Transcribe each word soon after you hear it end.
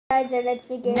Guys, it's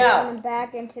beginning and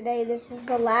back, and today this is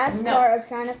the last part of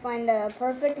trying to find a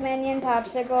perfect minion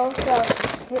popsicle.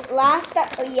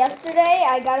 So yesterday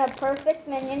I got a perfect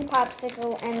minion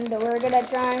popsicle, and we're gonna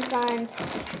try and find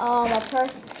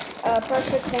a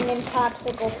perfect minion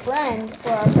popsicle friend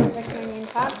for our perfect minion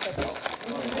popsicle.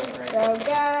 So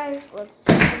guys, let's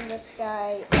open this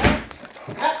guy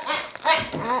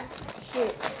up.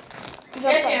 Shoot.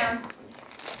 Get down.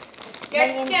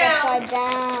 Minions upside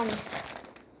down.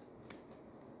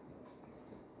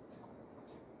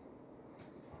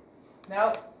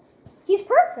 Nope. He's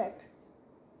perfect.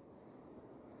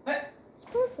 What? He's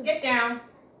perfect. Get down.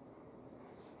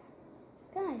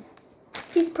 Guys,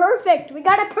 he's perfect. We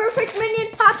got a perfect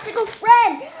minion popsicle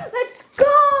friend. Let's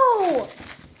go.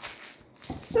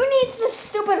 Who needs this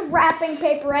stupid wrapping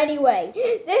paper anyway?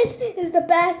 This is the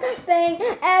best thing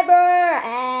ever.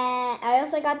 And I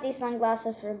also got these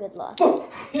sunglasses for good luck.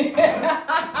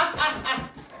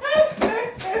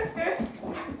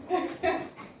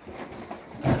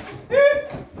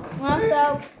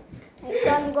 Also, these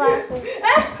sunglasses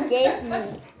gave me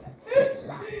good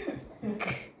luck.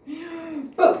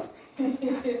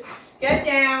 Get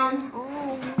down.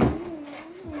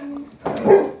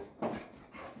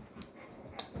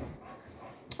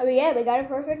 Oh yeah, we got a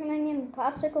perfect minion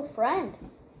popsicle friend.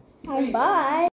 Oh, bye.